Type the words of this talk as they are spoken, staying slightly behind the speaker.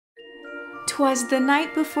'Twas the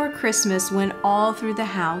night before Christmas when all through the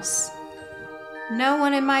house no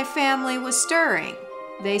one in my family was stirring.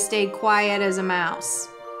 They stayed quiet as a mouse.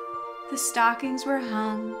 The stockings were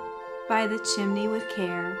hung by the chimney with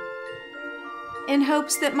care, in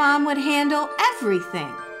hopes that Mom would handle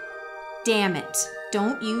everything. Damn it,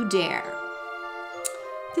 don't you dare.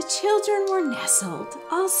 The children were nestled,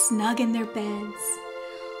 all snug in their beds,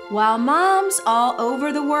 while moms all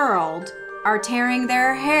over the world are tearing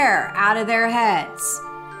their hair out of their heads.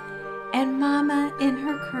 And Mama in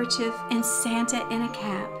her kerchief and Santa in a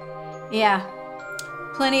cap. Yeah,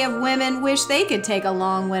 plenty of women wish they could take a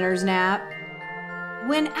long winter's nap.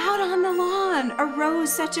 When out on the lawn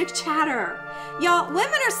arose such a chatter. Y'all,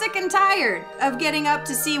 women are sick and tired of getting up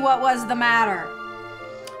to see what was the matter.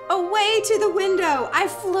 Away to the window I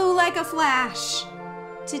flew like a flash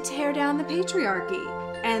to tear down the patriarchy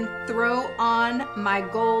and throw on my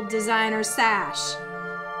gold designer sash.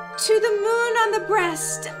 To the moon on the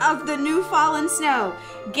breast of the new fallen snow,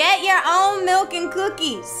 get your own milk and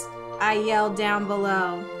cookies, I yelled down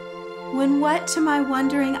below. When what to my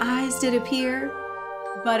wondering eyes did appear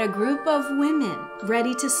but a group of women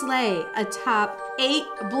ready to slay atop 8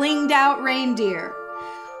 blinged out reindeer.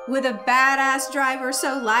 With a badass driver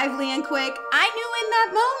so lively and quick, I knew in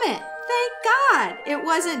that moment, thank God, it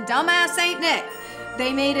wasn't dumbass Saint Nick.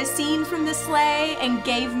 They made a scene from the sleigh and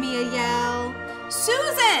gave me a yell.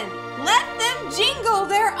 Susan, let them jingle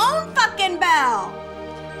their own fucking bell.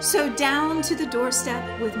 So down to the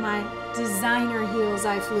doorstep with my designer heels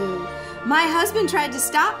I flew. My husband tried to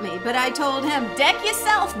stop me, but I told him, deck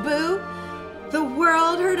yourself, boo. The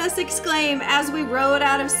world heard us exclaim as we rode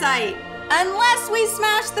out of sight. Unless we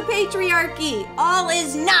smash the patriarchy, all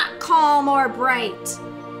is not calm or bright.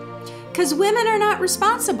 'Cause women are not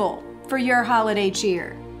responsible for your holiday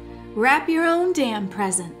cheer. Wrap your own damn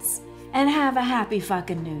presents and have a happy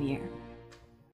fucking New Year.